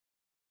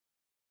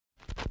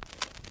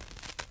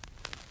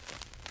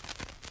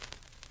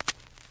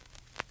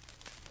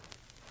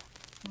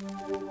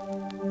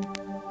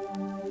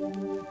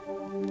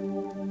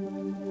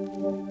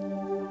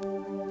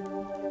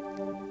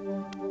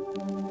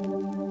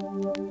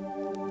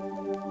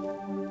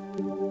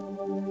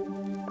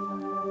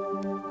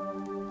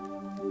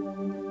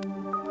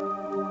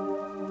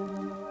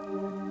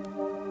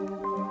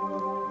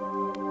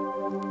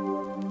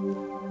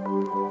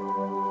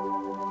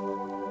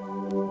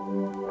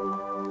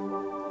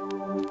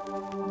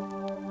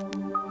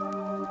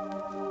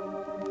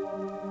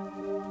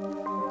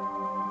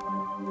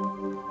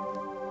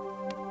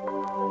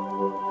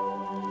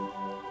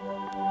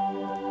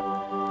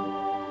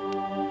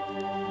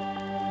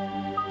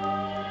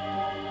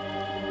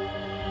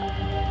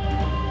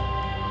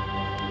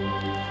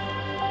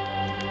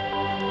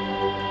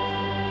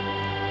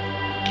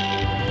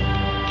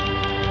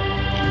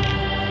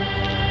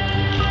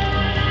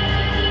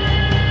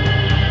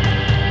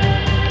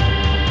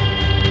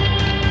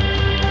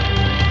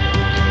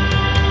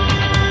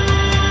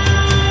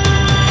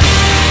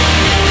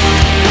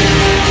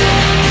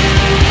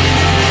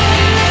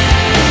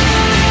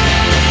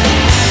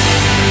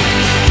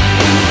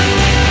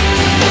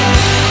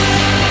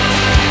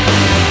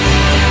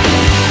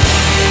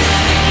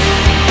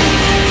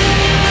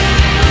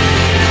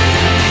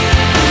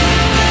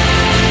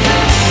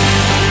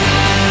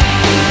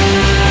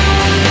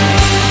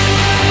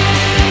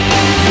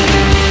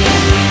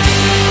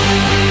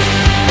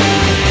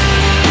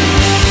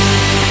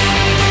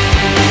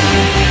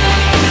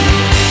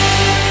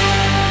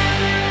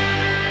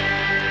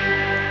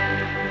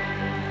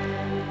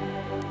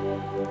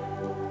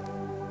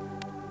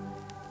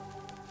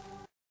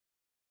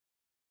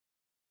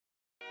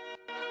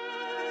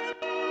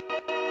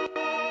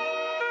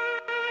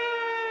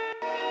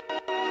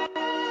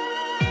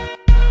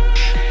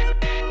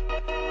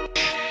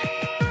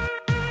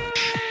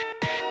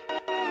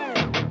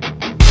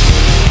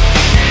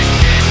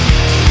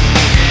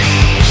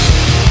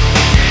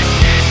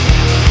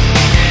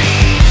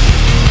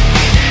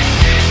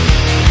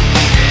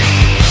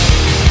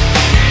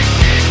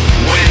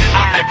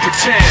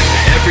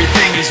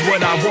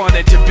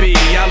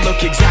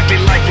exactly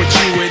like what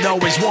you had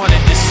always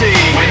wanted to see.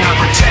 When I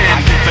pretend,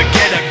 I can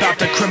forget about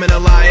the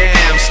criminal I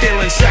am,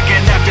 stealing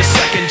second after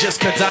second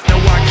just cause I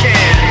know I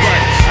can.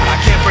 But I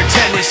can't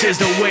pretend this is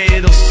the way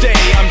it'll stay.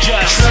 I'm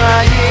just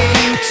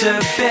trying to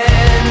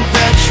bend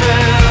the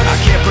truth. I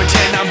can't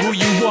pretend I'm who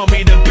you want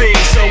me to be,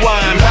 so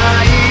I'm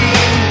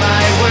lying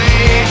my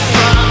way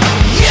from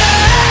you.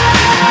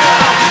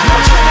 No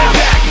turning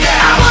back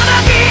now. I wanna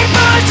be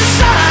pushed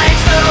aside,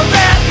 so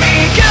let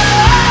me go.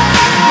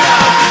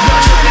 No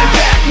turning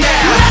back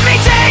now. Let me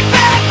take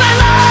back my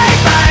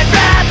life. I'd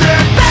rather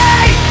be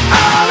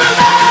all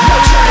alone. No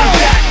turning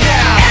back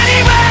now.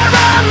 Anywhere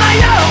on my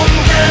own,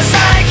 cause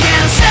I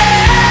can say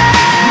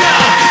no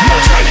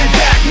turning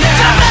back now.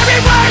 the very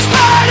worst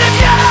part of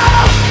you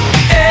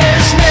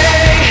is me.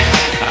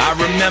 I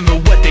remember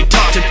what they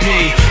taught to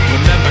me.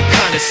 Remember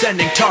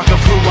condescending talk of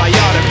who I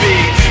ought to be.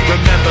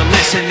 Remember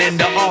listening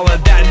to all of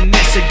that and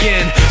this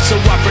again. So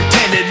I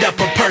pretended up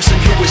a person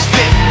who was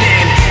fitting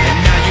in. And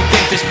now you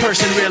think this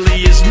person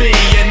really is me.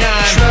 And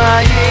I'm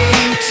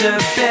trying to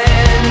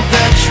bend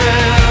the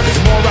truth.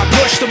 the more I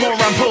push, the more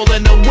I'm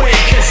pulling